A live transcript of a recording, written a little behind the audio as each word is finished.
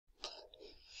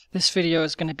This video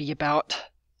is going to be about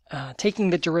taking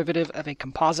the derivative of a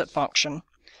composite function.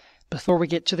 Before we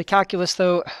get to the calculus,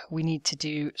 though, we need to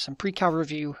do some pre-cal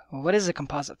review. Well, what is a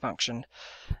composite function?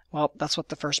 Well, that's what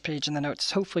the first page in the notes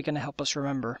is hopefully going to help us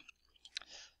remember.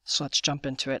 So let's jump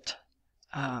into it.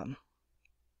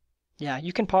 Yeah,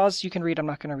 you can pause, you can read. I'm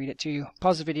not going to read it to you.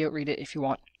 Pause the video, read it if you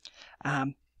want.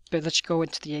 But let's go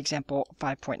into the example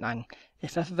 5.9.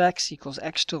 If f of x equals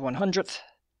x to the 100th,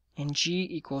 and g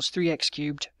equals 3x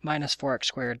cubed minus 4x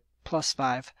squared plus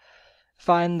 5,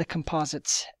 find the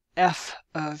composites f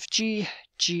of g,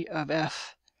 g of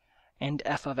f, and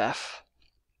f of f.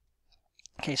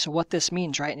 Okay, so what this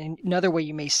means, right? And another way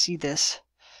you may see this,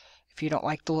 if you don't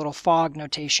like the little fog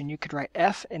notation, you could write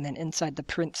f, and then inside the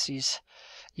parentheses,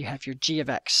 you have your g of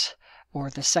x. Or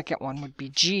the second one would be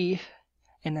g,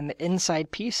 and then the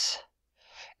inside piece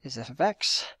is f of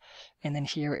x, and then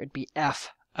here it would be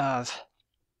f of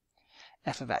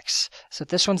x. So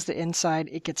this one's the inside,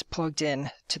 it gets plugged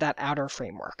in to that outer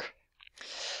framework.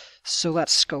 So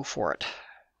let's go for it.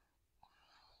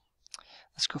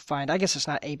 Let's go find, I guess it's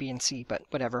not a, b, and c, but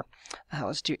whatever.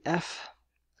 Let's do f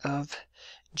of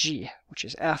g, which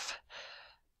is f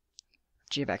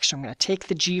g of x. So I'm going to take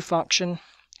the g function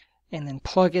and then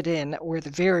plug it in where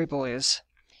the variable is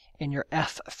in your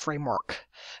f framework.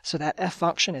 So that f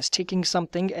function is taking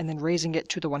something and then raising it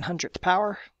to the 100th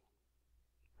power.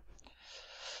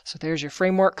 So there's your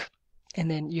framework, and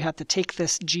then you have to take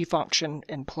this g function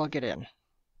and plug it in.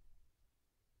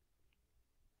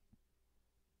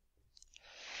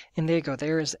 And there you go,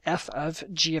 there is f of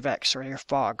g of x, or your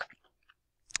fog.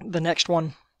 The next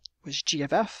one was g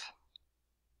of f.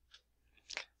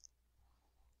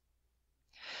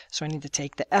 So I need to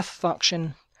take the f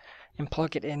function and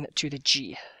plug it in to the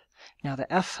g. Now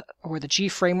the f, or the g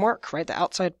framework, right, the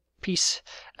outside piece,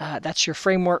 that's your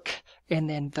framework, and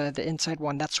then the inside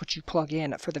one, that's what you plug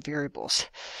in for the variables.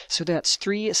 So that's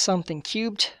 3 something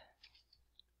cubed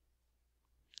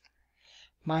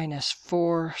minus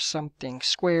 4 something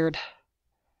squared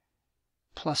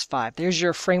plus 5. There's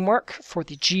your framework for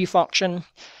the g function,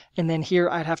 and then here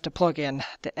I'd have to plug in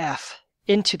the f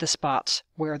into the spots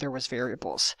where there was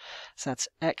variables. So that's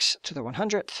x to the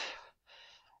 100th,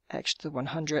 x to the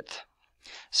 100th.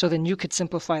 So then you could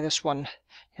simplify this one. You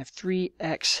have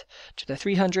 3x to the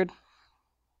 300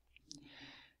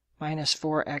 minus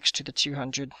 4x to the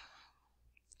 200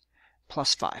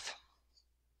 plus 5.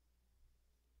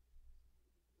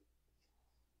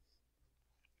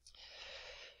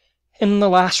 And the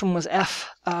last one was f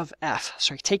of f.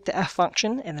 So you take the f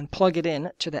function and then plug it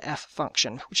in to the f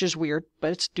function, which is weird,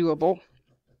 but it's doable.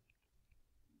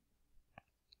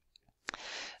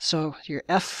 So your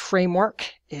f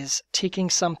framework is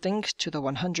taking something to the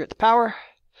 100th power.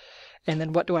 And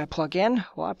then what do I plug in?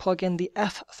 Well, I plug in the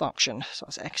f function. So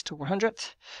it's x to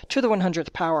 100th to the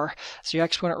 100th power. So your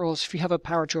exponent rules, if you have a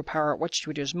power to a power, what you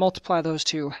would do is multiply those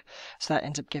two. So that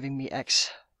ends up giving me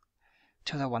x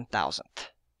to the 1000th.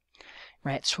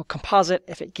 Right, so composite,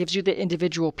 if it gives you the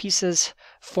individual pieces,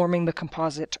 forming the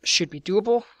composite should be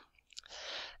doable.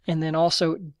 And then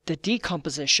also the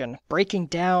decomposition, breaking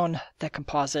down the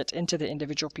composite into the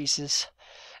individual pieces,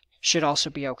 should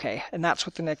also be okay. And that's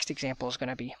what the next example is going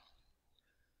to be.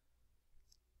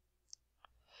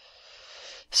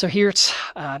 So here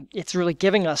it's really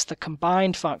giving us the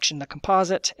combined function, the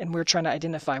composite, and we're trying to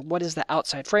identify what is the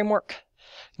outside framework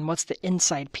and what's the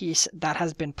inside piece that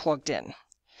has been plugged in.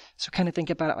 So kind of think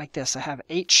about it like this. I have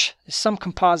H, some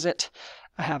composite.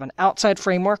 I have an outside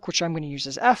framework, which I'm going to use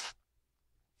as F.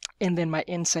 And then my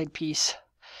inside piece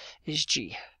is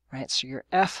G, right? So your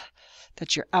F,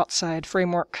 that's your outside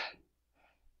framework.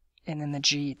 And then the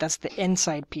G, that's the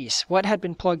inside piece. What had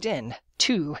been plugged in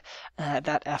to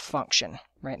that F function,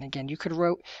 right? And again, you could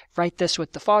write this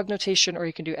with the fog notation, or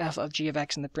you can do F of G of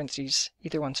X in the parentheses.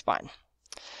 Either one's fine.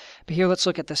 But here, let's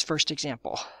look at this first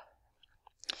example.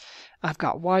 I've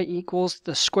got y equals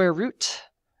the square root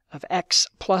of x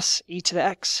plus e to the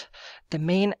x. The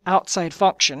main outside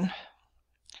function,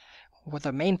 what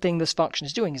the main thing this function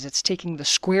is doing is it's taking the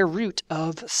square root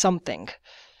of something.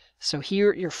 So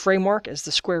here your framework is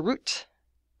the square root.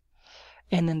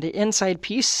 And then the inside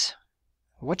piece,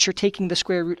 what you're taking the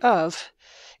square root of,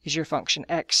 is your function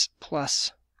x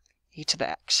plus e to the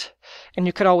x. And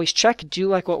you could always check, do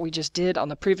like what we just did on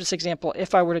the previous example.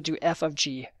 If I were to do f of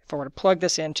g, if I were to plug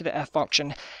this into the f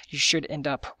function, you should end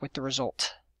up with the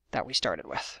result that we started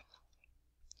with.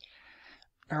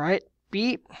 All right,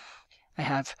 b, I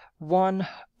have 1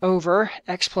 over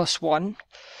x plus 1.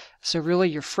 So really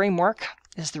your framework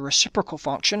is the reciprocal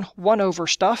function, 1 over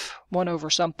stuff, 1 over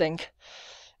something,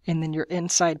 and then your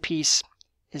inside piece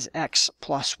is x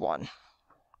plus 1.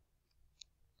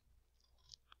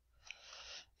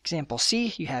 Example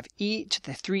C, you have e to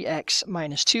the 3x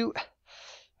minus 2.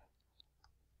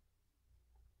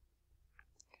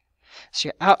 So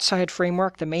your outside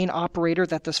framework, the main operator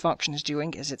that this function is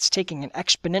doing is it's taking an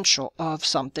exponential of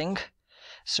something.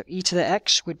 So e to the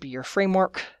x would be your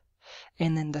framework,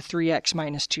 and then the 3x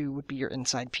minus 2 would be your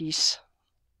inside piece.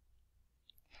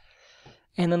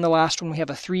 And then the last one, we have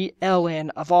a 3ln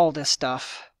of all this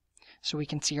stuff. So we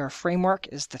can see our framework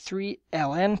is the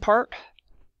 3ln part,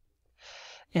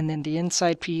 and then the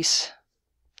inside piece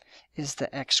is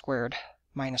the x squared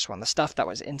minus 1, the stuff that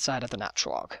was inside of the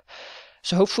natural log.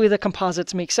 So hopefully the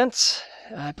composites make sense.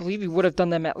 I believe you would have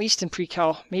done them at least in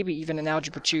pre-cal, maybe even in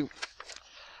Algebra 2.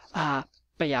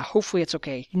 But yeah, hopefully it's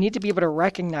okay. You need to be able to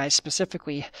recognize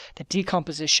specifically the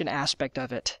decomposition aspect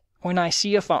of it. When I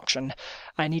see a function,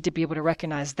 I need to be able to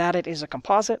recognize that it is a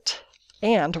composite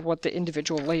and what the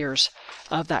individual layers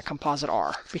of that composite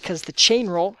are. Because the chain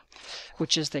rule,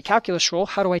 which is the calculus rule,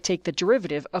 how do I take the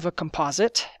derivative of a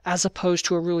composite as opposed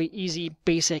to a really easy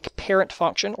basic parent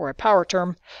function or a power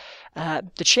term?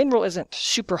 The chain rule isn't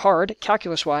super hard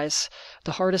calculus-wise.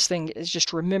 The hardest thing is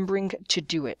just remembering to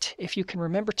do it. If you can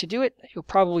remember to do it, you'll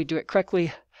probably do it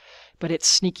correctly, but it's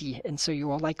sneaky, and so you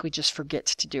will likely just forget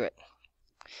to do it.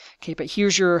 Okay, but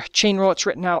here's your chain rule. It's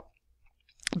written out.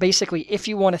 Basically, if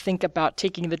you want to think about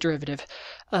taking the derivative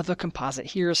of a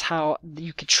composite, here's how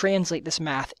you could translate this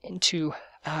math into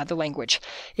the language.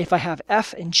 If I have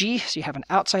f and g, so you have an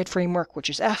outside framework, which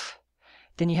is f,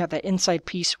 then you have that inside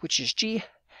piece, which is g.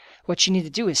 What you need to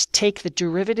do is take the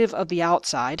derivative of the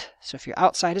outside. So if your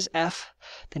outside is f,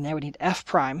 then now we need f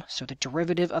prime. So the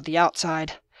derivative of the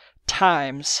outside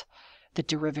times the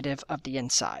derivative of the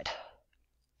inside.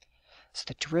 So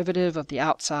the derivative of the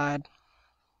outside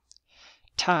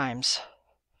times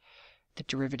the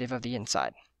derivative of the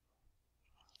inside.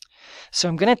 So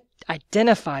I'm going to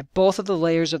identify both of the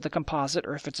layers of the composite,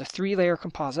 or if it's a 3-layer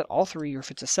composite, all 3, or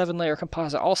if it's a 7-layer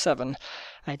composite, all 7.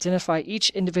 Identify each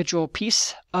individual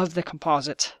piece of the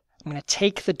composite. I'm going to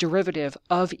take the derivative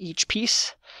of each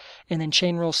piece, and then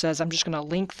chain rule says I'm just going to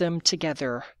link them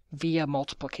together via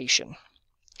multiplication.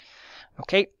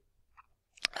 Okay,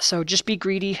 so just be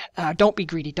greedy. Don't be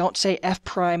greedy. Don't say f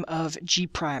prime of g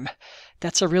prime.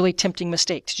 That's a really tempting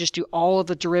mistake, to just do all of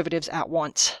the derivatives at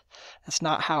once. That's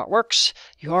not how it works.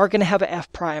 You are going to have a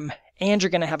f prime and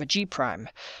you're going to have a g prime,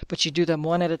 but you do them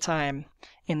one at a time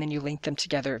and then you link them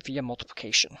together via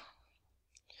multiplication.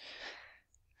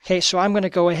 Okay, so I'm going to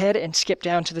go ahead and skip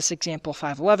down to this example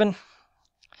 511.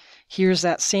 Here's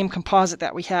that same composite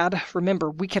that we had.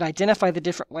 Remember, we could identify the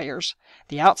different layers.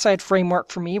 The outside framework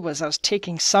for me was I was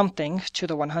taking something to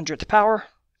the 100th power,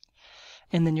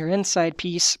 and then your inside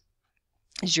piece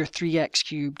is your 3x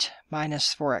cubed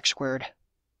minus 4x squared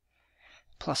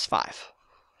plus 5.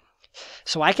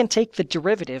 So I can take the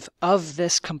derivative of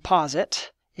this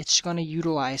composite. It's going to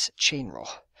utilize chain rule.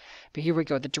 But here we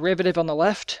go. The derivative on the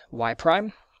left, y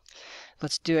prime.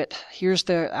 Let's do it. Here's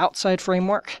the outside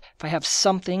framework. If I have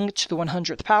something to the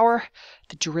 100th power,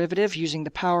 the derivative using the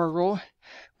power rule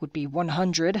would be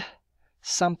 100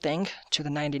 something to the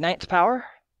 99th power.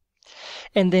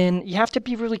 And then you have to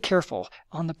be really careful.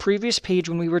 On the previous page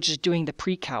when we were just doing the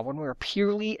pre-cal, when we were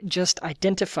purely just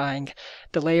identifying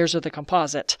the layers of the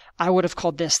composite, I would have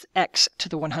called this x to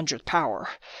the 100th power.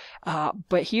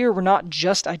 But here we're not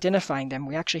just identifying them.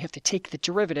 We actually have to take the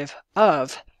derivative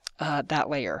of that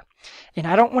layer. And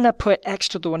I don't want to put x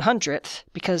to the 100th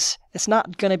because it's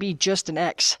not going to be just an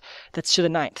x that's to the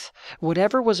 9th.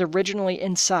 Whatever was originally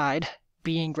inside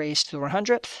being raised to the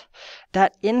 100th,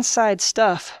 that inside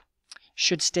stuff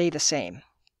should stay the same.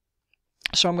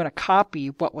 So I'm going to copy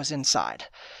what was inside.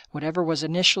 Whatever was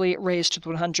initially raised to the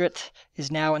 100th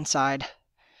is now inside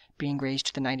being raised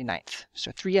to the 99th.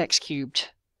 So 3x cubed,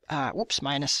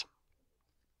 minus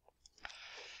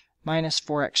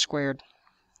 4x squared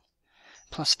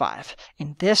plus 5.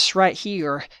 And this right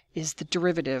here is the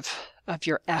derivative of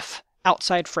your f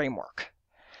outside framework,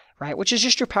 right? Which is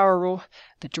just your power rule.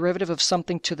 The derivative of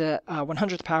something to the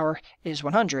 100th power is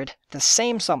 100, the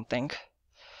same something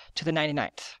to the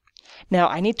 99th. Now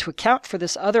I need to account for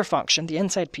this other function, the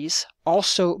inside piece,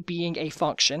 also being a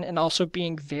function and also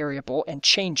being variable and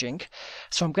changing.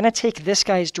 So I'm going to take this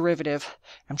guy's derivative.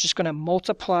 I'm just going to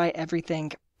multiply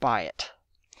everything by it.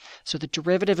 So the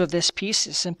derivative of this piece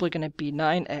is simply going to be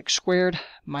 9x squared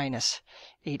minus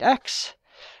 8x.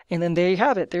 And then there you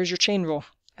have it. There's your chain rule.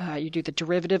 You do the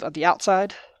derivative of the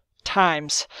outside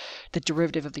times the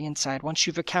derivative of the inside. Once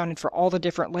you've accounted for all the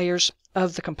different layers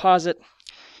of the composite,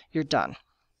 you're done.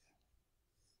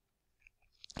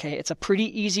 Okay, it's a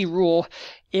pretty easy rule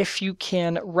if you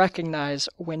can recognize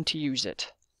when to use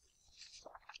it.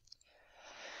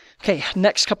 Okay,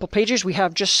 next couple pages, we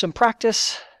have just some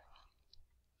practice.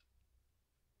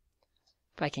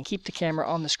 If I can keep the camera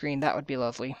on the screen, that would be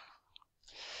lovely.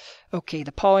 Okay,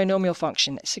 the polynomial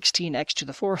function 16x to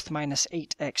the fourth minus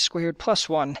 8x squared plus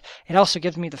 1. It also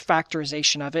gives me the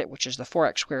factorization of it, which is the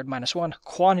 4x squared minus 1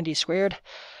 quantity squared.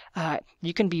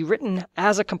 You can be written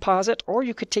as a composite, or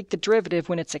you could take the derivative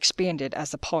when it's expanded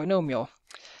as a polynomial.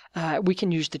 We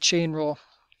can use the chain rule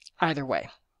either way.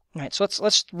 All right, so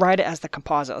let's write it as the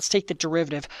composite. Let's take the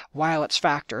derivative while it's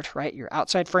factored, right? Your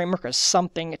outside framework is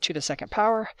something to the second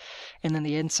power, and then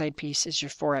the inside piece is your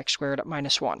 4x squared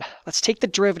minus 1. Let's take the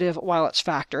derivative while it's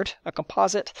factored, a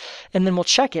composite, and then we'll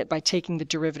check it by taking the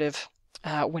derivative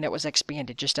when it was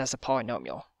expanded, just as a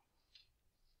polynomial.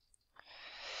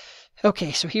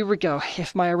 Okay, so here we go.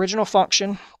 If my original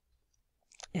function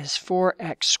is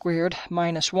 4x squared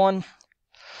minus 1,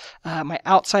 my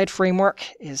outside framework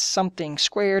is something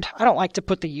squared. I don't like to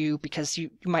put the u because you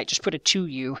might just put a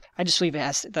 2u. I just leave it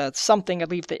as the something. I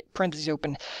leave the parentheses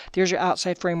open. There's your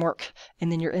outside framework,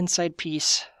 and then your inside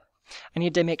piece. I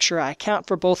need to make sure I account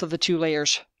for both of the two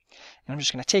layers. And I'm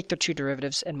just going to take the two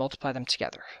derivatives and multiply them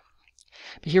together.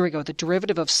 But here we go. The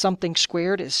derivative of something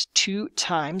squared is 2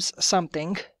 times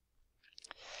something.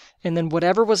 And then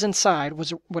whatever was inside,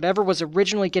 whatever was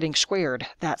originally getting squared,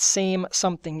 that same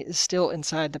something is still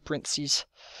inside the parentheses.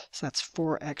 So that's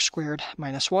 4x squared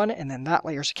minus 1, and then that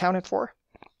layer is accounted for.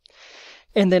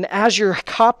 And then as you're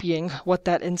copying what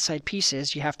that inside piece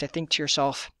is, you have to think to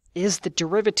yourself, is the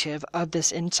derivative of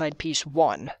this inside piece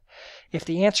 1? If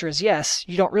the answer is yes,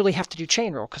 you don't really have to do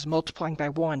chain rule because multiplying by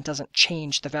 1 doesn't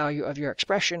change the value of your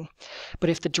expression. But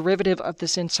if the derivative of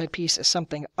this inside piece is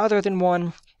something other than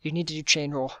 1, you need to do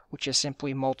chain rule, which is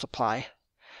simply multiply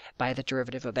by the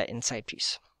derivative of that inside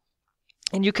piece.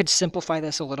 And you could simplify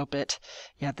this a little bit.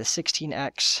 You have the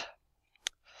 16x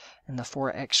and the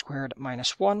 4x squared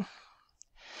minus 1.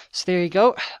 So there you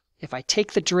go. If I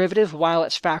take the derivative while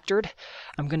it's factored,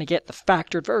 I'm going to get the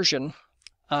factored version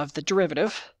of the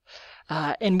derivative.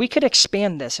 And we could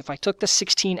expand this. If I took the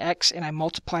 16x and I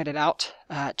multiplied it out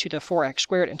to the 4x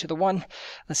squared and to the 1,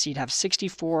 let's see, you'd have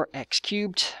 64x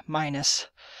cubed minus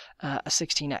a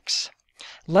 16x.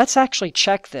 Let's actually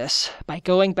check this by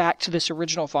going back to this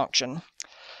original function.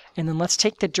 And then let's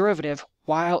take the derivative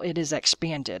while it is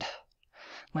expanded.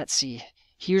 Let's see.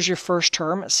 Here's your first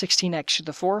term, 16x to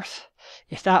the fourth.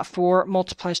 If that 4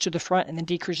 multiplies to the front and then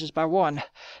decreases by 1,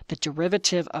 the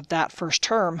derivative of that first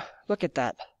term, look at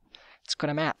that. It's going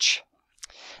to match.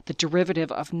 The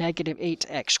derivative of negative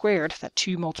 8x squared, that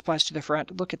 2 multiplies to the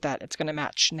front, look at that, it's going to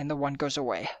match, and then the 1 goes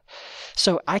away.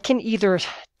 So I can either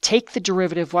take the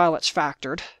derivative while it's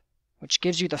factored, which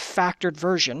gives you the factored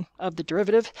version of the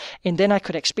derivative, and then I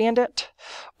could expand it,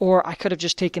 or I could have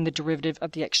just taken the derivative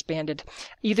of the expanded.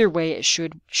 Either way, it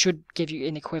should give you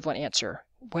an equivalent answer.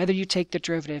 Whether you take the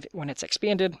derivative when it's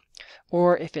expanded,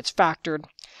 or if it's factored,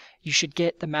 you should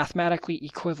get the mathematically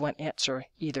equivalent answer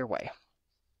either way.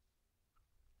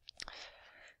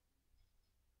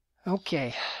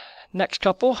 Okay, next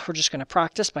couple, we're just going to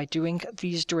practice by doing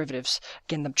these derivatives.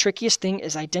 Again, the trickiest thing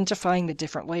is identifying the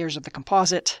different layers of the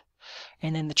composite,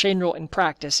 and then the chain rule in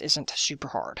practice isn't super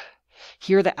hard.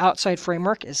 Here, the outside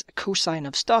framework is cosine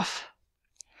of stuff,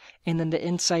 and then the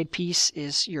inside piece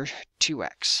is your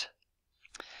 2x.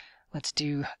 Let's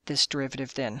do this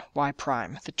derivative then, y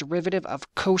prime. The derivative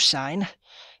of cosine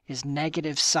is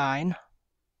negative sine.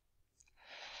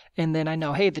 And then I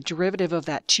know, hey, the derivative of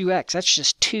that 2x, that's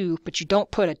just 2, but you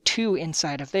don't put a 2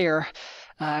 inside of there.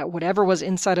 Whatever was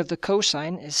inside of the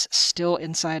cosine is still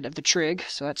inside of the trig,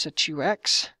 so that's a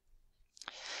 2x.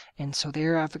 And so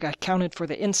there I've accounted for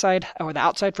the inside, or the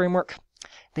outside framework.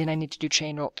 Then I need to do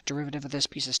chain rule. The derivative of this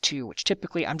piece is 2, which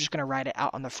typically I'm just going to write it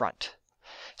out on the front.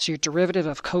 So your derivative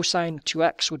of cosine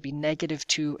 2x would be negative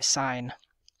 2 sine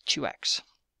 2x.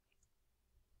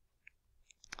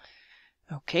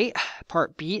 Okay,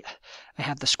 part B, I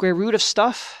have the square root of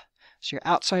stuff. So your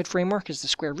outside framework is the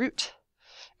square root,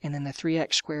 and then the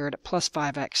 3x squared plus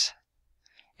 5x.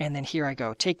 And then here I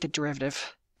go, take the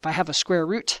derivative. If I have a square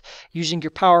root, using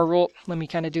your power rule, let me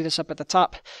kind of do this up at the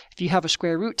top. If you have a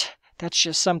square root, that's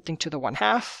just something to the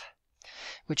 1/2.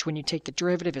 Which when you take the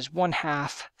derivative is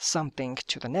 1/2 something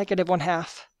to the negative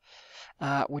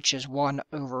 1/2, which is 1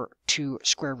 over 2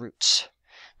 square roots.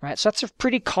 Right, so that's a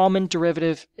pretty common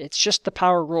derivative. It's just the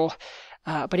power rule.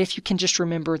 But if you can just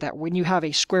remember that when you have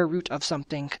a square root of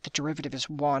something, the derivative is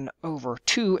 1 over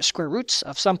 2 square roots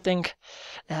of something,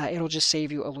 it'll just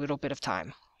save you a little bit of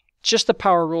time. It's just the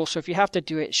power rule, so if you have to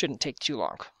do it, it shouldn't take too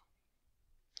long.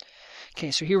 Okay,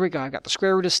 so here we go. I've got the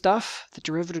square root of stuff. The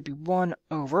derivative would be 1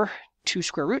 over 2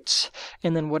 square roots,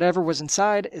 and then whatever was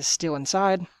inside is still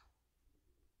inside.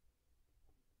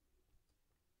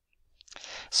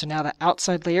 So now the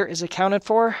outside layer is accounted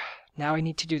for. Now I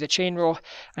need to do the chain rule.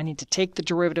 I need to take the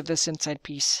derivative of this inside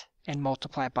piece and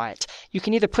multiply by it. You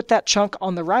can either put that chunk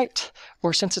on the right,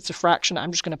 or since it's a fraction,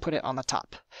 I'm just going to put it on the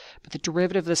top. But the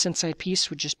derivative of this inside piece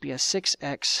would just be a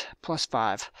 6x plus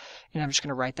 5, and I'm just going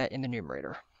to write that in the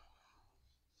numerator.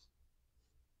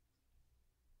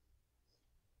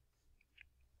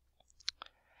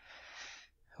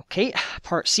 Okay,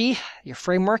 part C, your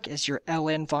framework is your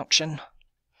ln function,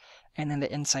 and then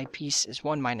the inside piece is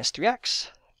 1 minus 3x.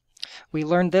 We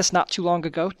learned this not too long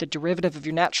ago. The derivative of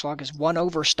your natural log is 1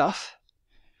 over stuff.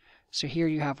 So here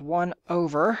you have 1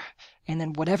 over, and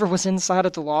then whatever was inside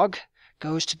of the log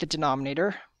goes to the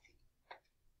denominator.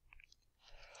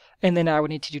 And then I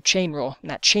would need to do chain rule. And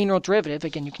that chain rule derivative,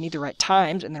 again, you can either write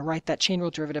times and then write that chain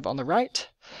rule derivative on the right,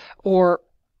 or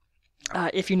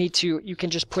if you need to, you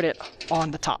can just put it on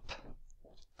the top.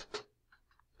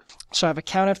 So I've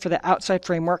accounted for the outside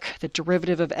framework. The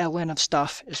derivative of ln of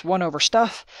stuff is 1 over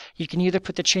stuff. You can either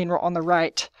put the chain rule on the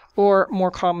right, or more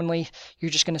commonly,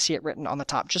 you're just going to see it written on the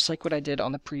top, just like what I did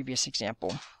on the previous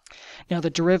example. Now the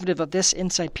derivative of this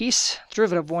inside piece,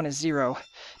 derivative of 1 is 0,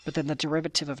 but then the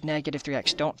derivative of negative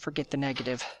 3x, don't forget the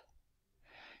negative,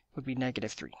 would be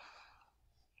negative 3.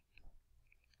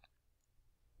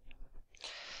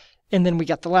 And then we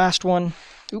got the last one.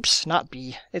 Oops, not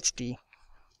B, it's D.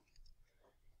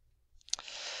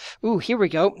 Ooh, here we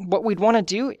go. What we'd want to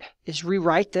do is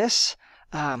rewrite this.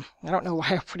 I don't know why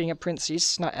I'm putting in parentheses.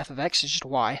 It's not f of x, it's just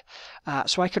y.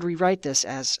 So I could rewrite this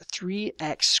as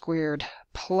 3x squared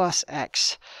plus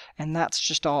x, and that's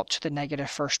just all to the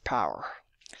negative first power.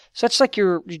 So that's like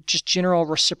your just general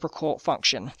reciprocal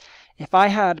function. If I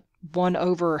had 1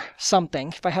 over something,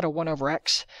 if I had a 1 over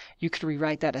x, you could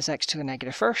rewrite that as x to the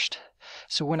negative first.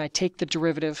 So when I take the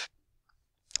derivative,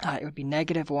 it would be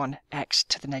negative 1x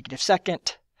to the negative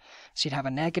second. So you'd have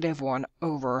a negative 1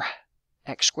 over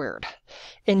x squared.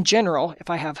 In general, if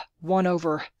I have 1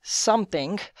 over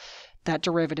something, that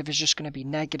derivative is just going to be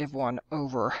negative 1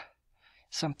 over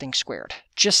something squared.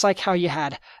 Just like how you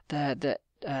had the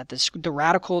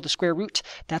radical, the square root,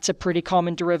 that's a pretty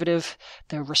common derivative.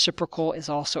 The reciprocal is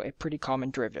also a pretty common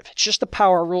derivative. It's just the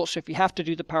power rule, so if you have to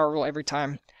do the power rule every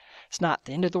time, it's not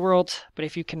the end of the world, but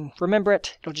if you can remember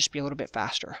it, it'll just be a little bit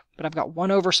faster. But I've got 1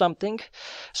 over something,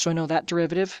 so I know that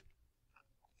derivative.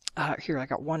 Here I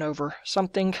got 1 over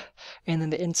something, and then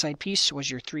the inside piece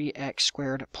was your 3x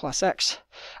squared plus x.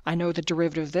 I know the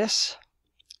derivative of this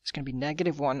is going to be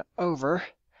negative 1 over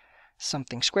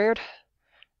something squared.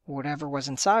 Whatever was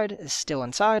inside is still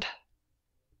inside.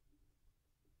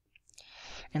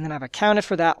 And then I've accounted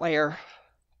for that layer,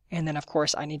 and then of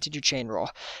course I need to do chain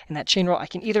rule. And that chain rule I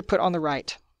can either put on the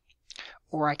right,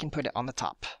 or I can put it on the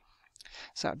top.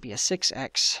 So that would be a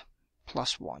 6x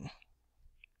plus 1.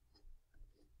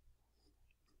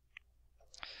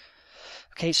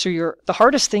 Okay, so the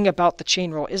hardest thing about the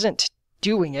chain rule isn't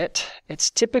doing it.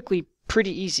 It's typically pretty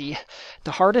easy.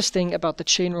 The hardest thing about the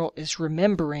chain rule is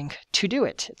remembering to do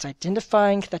it. It's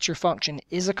identifying that your function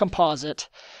is a composite,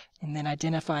 and then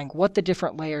identifying what the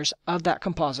different layers of that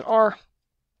composite are.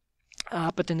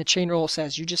 But then the chain rule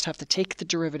says you just have to take the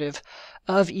derivative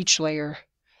of each layer,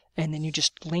 and then you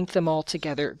just link them all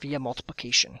together via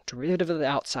multiplication. Derivative of the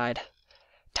outside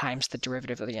times the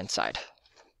derivative of the inside.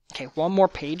 Okay, one more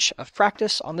page of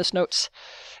practice on this notes,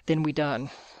 then we done.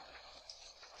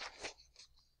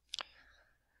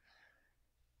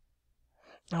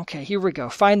 Okay, here we go.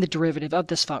 Find the derivative of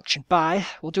this function by,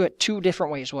 we'll do it 2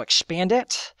 different ways. We'll expand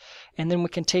it, and then we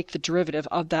can take the derivative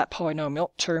of that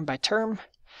polynomial term by term,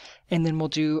 and then we'll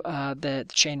do the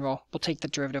chain rule. We'll take the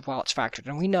derivative while it's factored,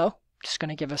 and we know it's going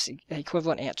to give us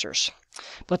equivalent answers.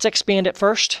 But let's expand it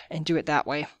first and do it that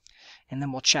way, and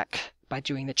then we'll check by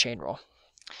doing the chain rule.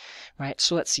 Right,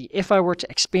 so let's see. If I were to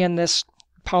expand this,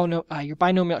 your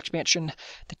binomial expansion,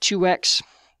 the 2x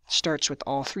starts with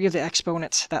all 3 of the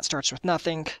exponents. That starts with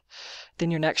nothing. Then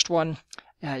your next one,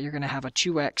 you're going to have a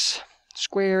 2x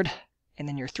squared, and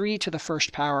then your 3 to the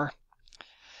first power.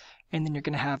 And then you're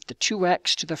going to have the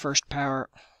 2x to the first power,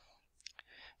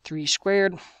 3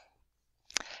 squared.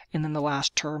 And then the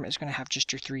last term is going to have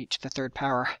just your 3 to the third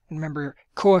power. And remember,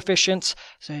 coefficients,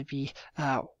 so it'd be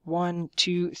 1,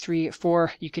 2, 3,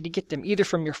 4. You could get them either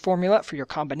from your formula for your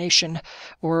combination,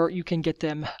 or you can get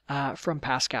them from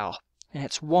Pascal. And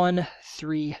it's 1,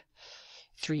 3,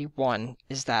 3, 1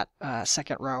 is that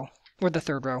second row, or the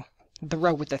third row, the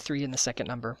row with the 3 in the second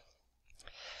number.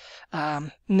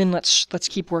 And then let's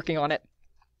keep working on it.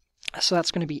 So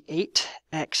that's going to be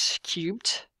 8x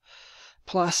cubed.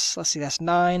 Plus, let's see, that's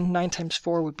 9. 9 times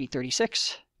 4 would be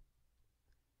 36.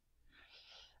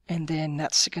 And then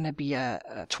that's going to be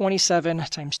a 27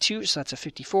 times 2, so that's a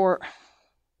 54.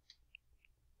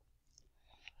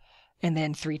 And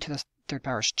then 3 to the third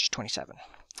power is just 27.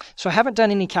 So I haven't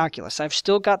done any calculus. I've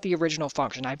still got the original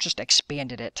function. I've just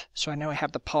expanded it. So I know I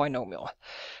have the polynomial.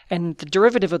 And the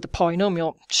derivative of the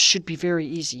polynomial should be very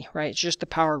easy, right? It's just the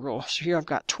power rule. So here I've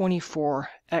got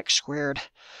 24x squared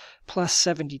plus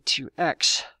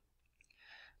 72x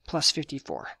plus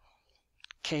 54.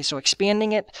 Okay, so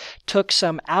expanding it took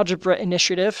some algebra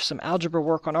initiative, some algebra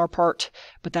work on our part,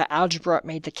 but that algebra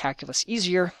made the calculus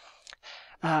easier.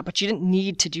 But you didn't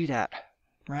need to do that,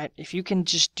 right? If you can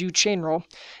just do chain rule,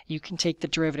 you can take the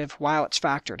derivative while it's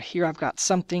factored. Here I've got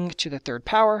something to the third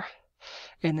power,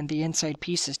 and then the inside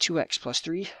piece is 2x plus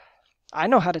 3. I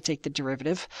know how to take the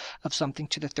derivative of something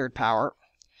to the third power.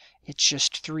 It's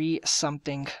just 3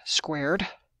 something squared.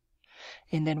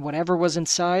 And then whatever was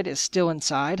inside is still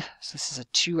inside. So this is a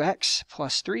 2x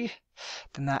plus 3.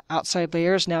 Then that outside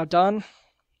layer is now done.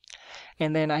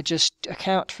 And then I just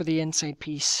account for the inside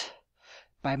piece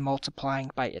by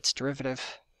multiplying by its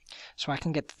derivative. So I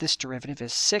can get that this derivative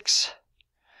is 6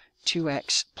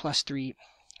 2x plus 3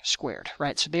 squared,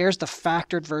 right? So there's the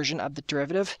factored version of the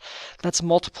derivative. Let's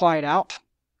multiply it out.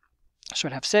 So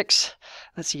I'd have 6.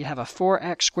 Let's see, you have a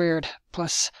 4x squared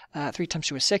plus 3 times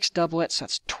 2 is 6, double it, so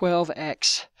that's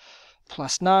 12x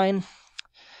plus 9.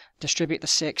 Distribute the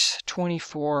 6,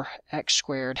 24x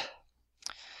squared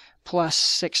plus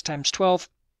 6 times 12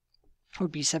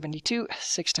 would be 72.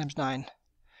 6 times 9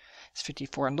 is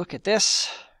 54. And look at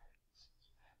this.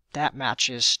 That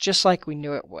matches just like we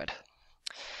knew it would.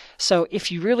 So if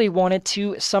you really wanted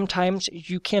to, sometimes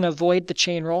you can avoid the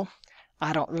chain rule.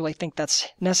 I don't really think that's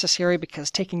necessary because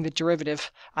taking the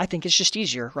derivative, I think it's just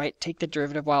easier, right? Take the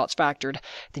derivative while it's factored,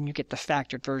 then you get the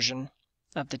factored version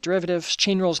of the derivative.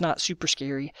 Chain rule is not super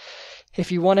scary.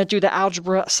 If you want to do the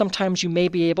algebra, sometimes you may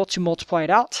be able to multiply it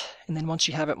out, and then once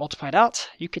you have it multiplied out,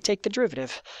 you could take the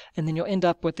derivative, and then you'll end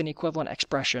up with an equivalent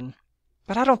expression.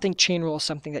 But I don't think chain rule is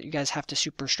something that you guys have to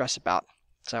super stress about.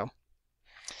 So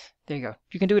there you go.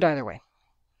 You can do it either way.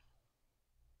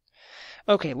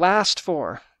 Okay, last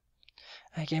 4.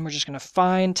 Again, we're just going to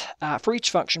find, for each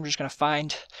function, we're just going to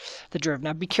find the derivative.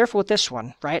 Now, be careful with this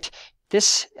one, right?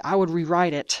 This, I would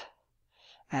rewrite it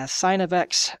as sine of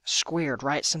x squared,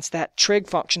 right? Since that trig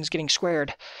function is getting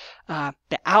squared,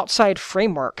 the outside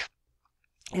framework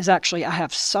is actually, I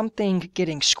have something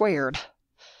getting squared,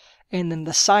 and then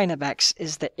the sine of x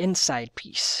is the inside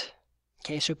piece.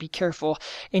 Okay, so be careful.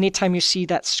 Anytime you see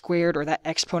that squared or that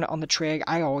exponent on the trig,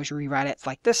 I always rewrite it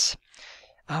like this.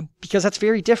 Because that's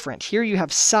very different. Here you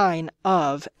have sine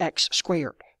of x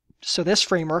squared. So this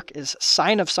framework is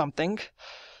sine of something,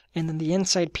 and then the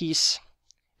inside piece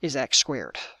is x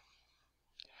squared.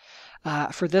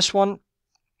 For this one,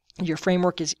 your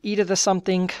framework is e to the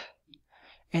something,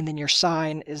 and then your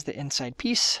sine is the inside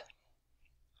piece.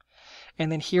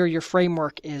 And then here your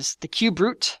framework is the cube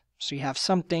root. So you have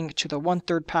something to the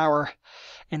 1/3 power,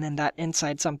 and then that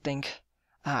inside something.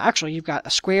 Actually, you've got a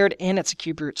squared and it's a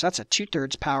cube root, so that's a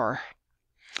 2/3 power.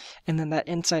 And then that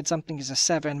inside something is a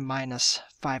 7 minus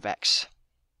 5x.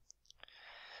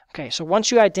 Okay, so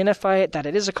once you identify it, that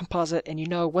it is a composite, and you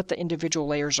know what the individual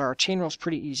layers are, chain rule is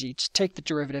pretty easy. Just take the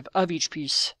derivative of each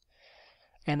piece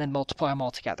and then multiply them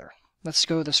all together. Let's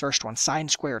go with this first one, sine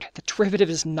squared. The derivative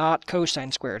is not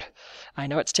cosine squared. I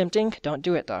know it's tempting. Don't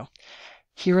do it, though.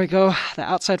 Here I go. The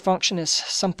outside function is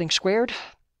something squared.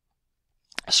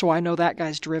 So I know that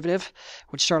guy's derivative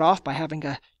would start off by having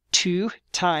a 2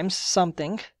 times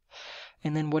something,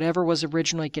 and then whatever was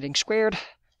originally getting squared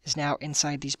is now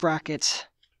inside these brackets.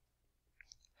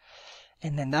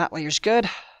 And then that layer's good,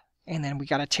 and then we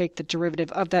got to take the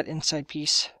derivative of that inside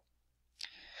piece,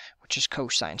 which is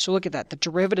cosine. So look at that. The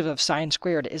derivative of sine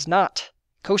squared is not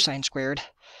cosine squared.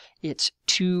 It's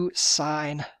 2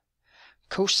 sine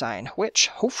cosine, which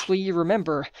hopefully you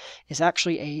remember is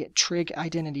actually a trig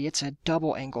identity. It's a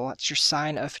double angle. That's your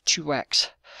sine of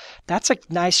 2x. That's a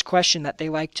nice question that they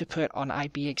like to put on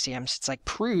IB exams. It's like,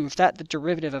 prove that the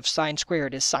derivative of sine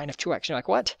squared is sine of 2x. You're like,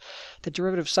 what? The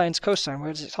derivative of sine is cosine. What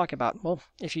does it talk about? Well,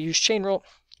 if you use chain rule,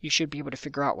 you should be able to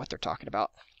figure out what they're talking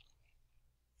about.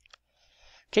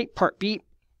 Okay, part B.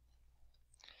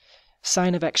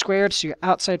 Sine of x squared. So your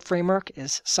outside framework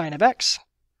is sine of x.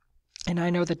 And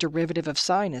I know the derivative of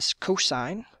sine is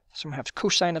cosine, so I'm going to have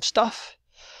cosine of stuff.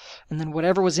 And then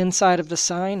whatever was inside of the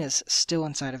sine is still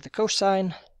inside of the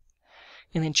cosine.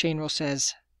 And then chain rule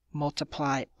says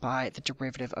multiply by the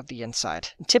derivative of the inside.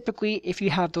 And typically, if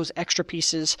you have those extra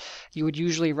pieces, you would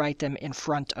usually write them in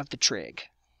front of the trig.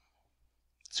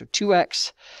 So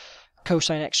 2x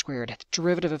cosine x squared. The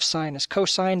derivative of sine is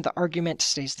cosine. The argument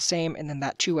stays the same, and then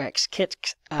that 2x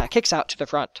kicks out to the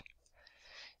front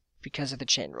because of the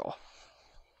chain rule.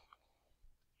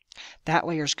 That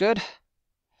layer's good,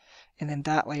 and then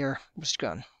that layer was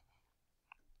good.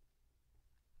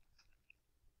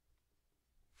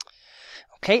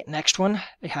 Okay, next one,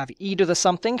 we have e to the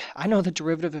something. I know the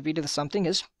derivative of e to the something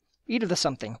is e to the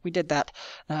something. We did that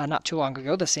not too long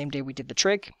ago, the same day we did the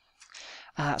trig.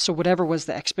 So whatever was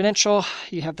the exponential,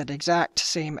 you have that exact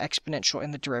same exponential in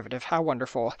the derivative. How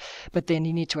wonderful. But then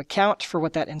you need to account for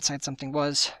what that inside something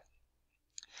was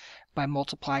by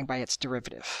multiplying by its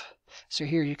derivative. So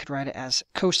here you could write it as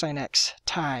cosine x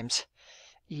times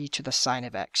e to the sine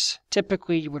of x.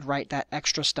 Typically, you would write that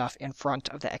extra stuff in front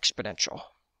of the exponential.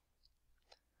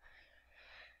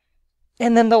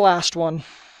 And then the last one.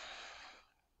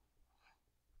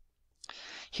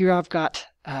 Here I've got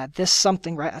this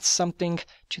something, right? That's something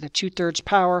to the 2/3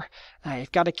 power.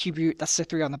 You've got a cube root, that's the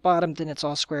 3 on the bottom, then it's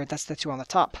all squared, that's the 2 on the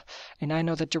top. And I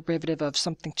know the derivative of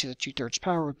something to the 2/3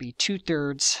 power would be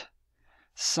 2/3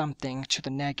 something to the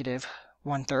negative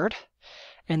 1/3.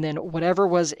 And then whatever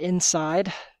was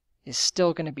inside is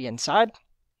still going to be inside.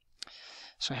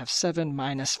 So I have 7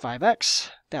 minus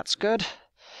 5x. That's good.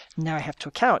 Now I have to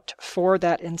account for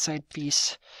that inside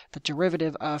piece. The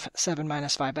derivative of 7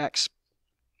 minus 5x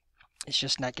is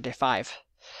just negative 5.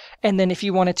 And then if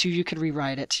you wanted to, you could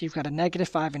rewrite it. You've got a negative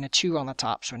 5 and a 2 on the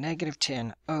top. So negative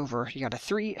 10 over, you got a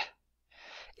 3.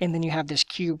 And then you have this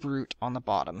cube root on the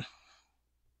bottom.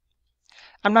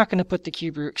 I'm not going to put the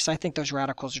cube root because I think those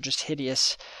radicals are just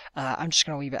hideous. I'm just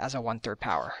going to leave it as a 1/3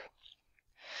 power.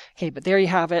 Okay, but there you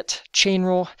have it. Chain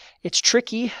rule. It's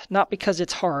tricky, not because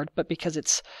it's hard, but because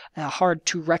it's hard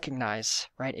to recognize,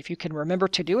 right? If you can remember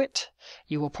to do it,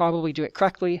 you will probably do it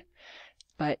correctly.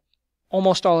 But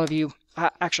almost all of you,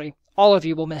 actually, all of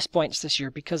you will miss points this year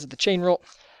because of the chain rule.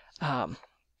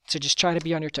 So just try to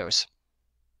be on your toes.